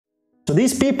So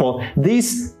these people,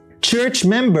 these church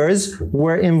members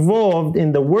were involved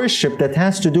in the worship that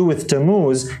has to do with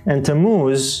Tammuz, and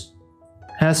Tammuz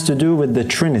has to do with the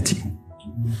Trinity.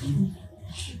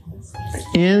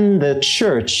 In the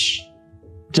church,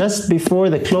 just before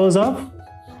the close of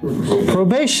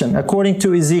probation, according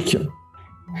to Ezekiel.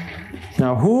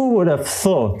 Now, who would have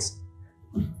thought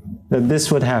that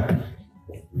this would happen?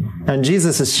 And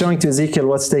Jesus is showing to Ezekiel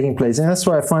what's taking place. And that's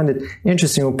why I find it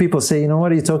interesting when people say, you know,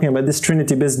 what are you talking about, this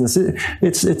Trinity business?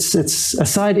 It's a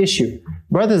side issue.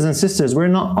 Brothers and sisters, we're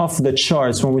not off the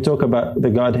charts when we talk about the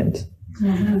Godhead.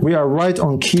 We are right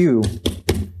on cue.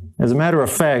 As a matter of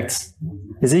fact,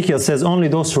 Ezekiel says only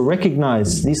those who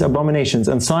recognize these abominations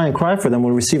and sigh and cry for them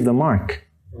will receive the mark.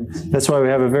 That's why we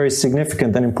have a very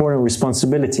significant and important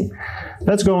responsibility.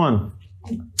 Let's go on.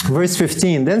 Verse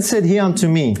 15, then said he unto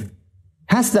me,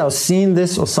 hast thou seen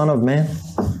this, O Son of Man?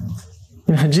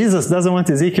 You know, Jesus doesn't want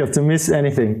Ezekiel to miss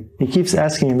anything. He keeps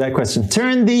asking him that question.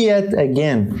 Turn thee yet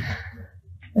again,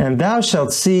 and thou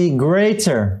shalt see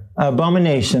greater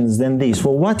abominations than these.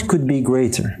 Well, what could be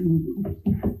greater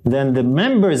than the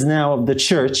members now of the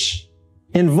church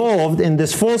involved in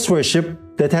this false worship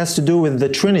that has to do with the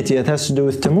Trinity, that has to do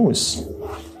with Tammuz?